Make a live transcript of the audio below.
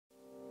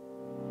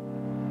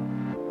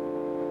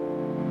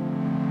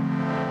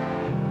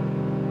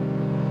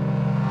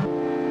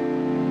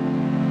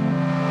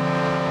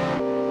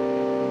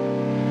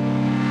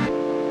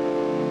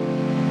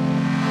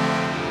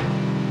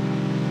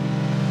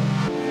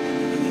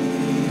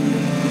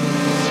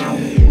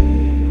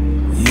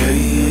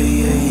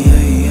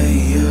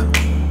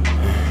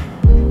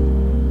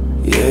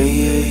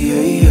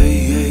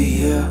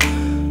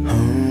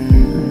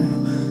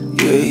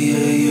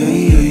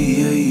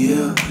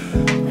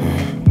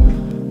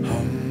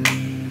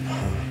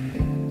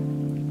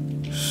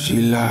She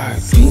like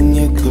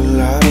Piña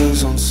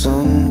Coladas on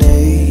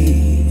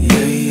Sunday.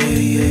 Yeah, yeah,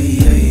 yeah,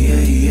 yeah,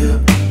 yeah, yeah.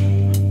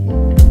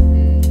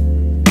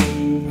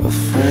 A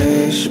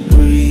fresh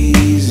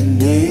breeze in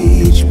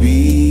HB.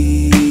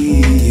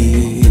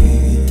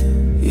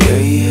 Yeah,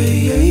 yeah,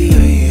 yeah,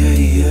 yeah, yeah,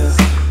 yeah.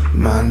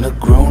 My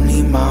Negroni,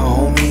 my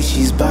homie,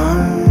 she's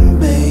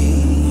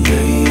Bombay.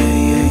 Yeah, yeah,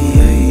 yeah,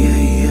 yeah,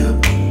 yeah, yeah.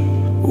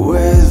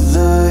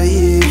 Whether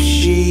if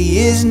she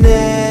is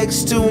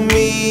next to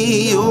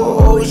me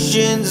or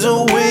oceans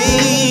away,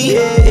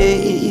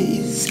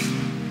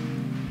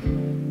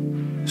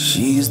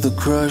 she's the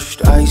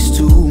crushed ice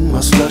to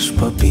my slush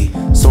puppy.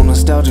 So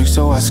nostalgic,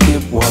 so I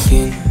skip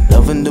walking.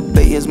 Loving the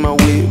bay as my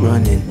weight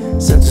running.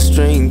 Sense of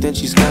strength and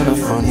she's kinda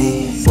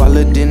funny.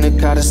 Swallowed in the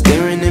Kato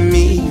staring at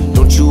me.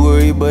 Don't you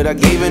worry, but I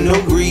gave her no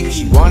grief.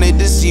 She wanted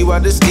to see why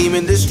the steam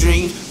in the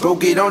stream.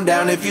 Broke it on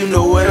down if you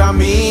know what I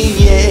mean,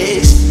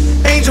 yes.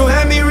 Angel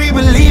had me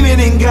re-believing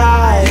in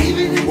God.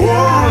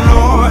 Oh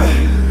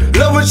Lord,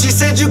 love what she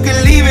said, you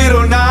can leave it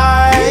all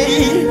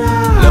night.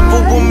 Love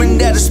a woman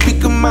that'll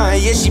speak her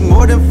mind. Yeah, she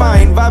more than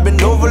fine, vibing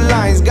over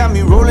lines. Got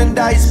me rolling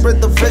dice, spread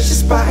the flesh and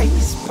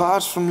spice.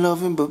 Parts from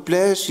loving, but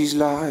blessed she's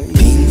like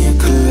Piña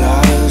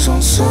Coladas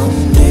on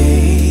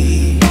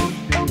Sunday.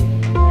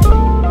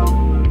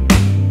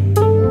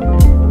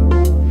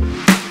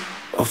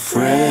 A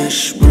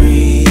fresh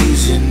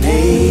breeze in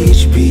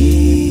HB.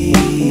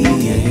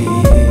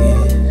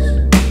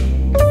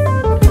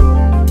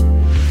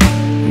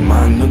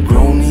 My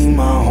Negroni,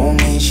 my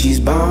homie, she's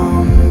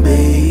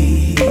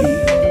Bombay.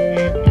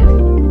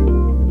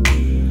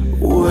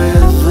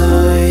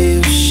 Whether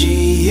if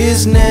she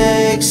is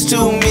next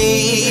to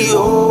me,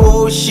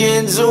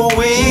 oceans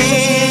away.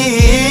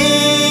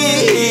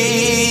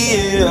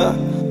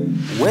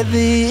 Whether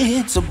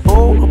it's a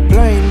boat or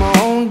plane, my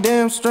own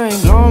damn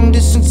strength. Long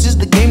distance is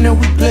the game that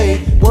we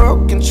play.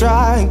 Work can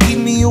try and keep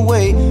me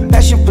away.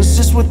 Passion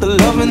persists with the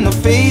love and the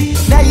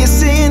faith. Now you're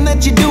saying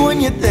that you're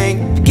doing your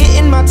thing,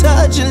 getting my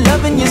touch and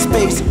loving your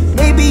space.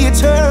 Maybe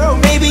it's her or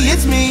maybe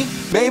it's me.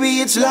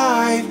 Maybe it's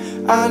life.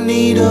 I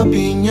need a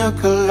Piña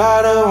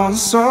Colada on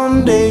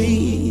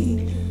Sunday.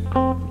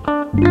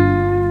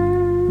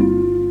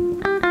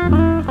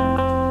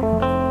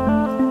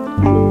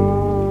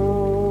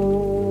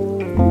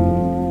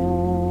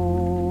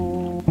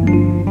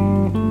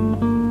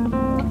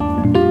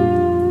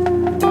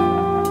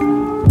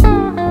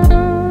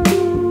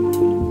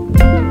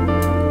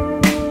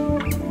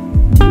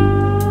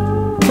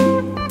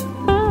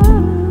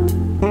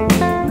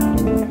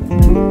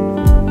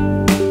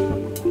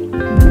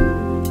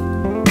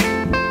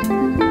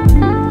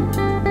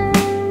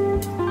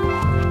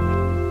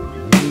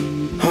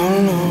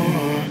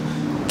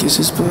 Guess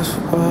it's best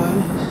for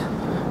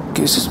us,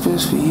 guess it's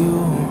best for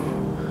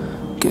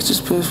you, guess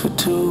it's best for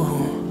two.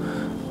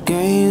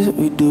 Games that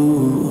we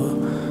do,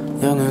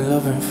 young and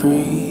loving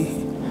free,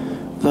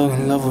 love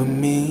and love with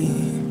me.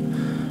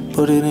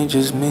 But it ain't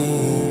just me,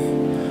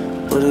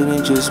 but it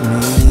ain't just me,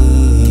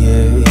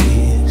 yeah.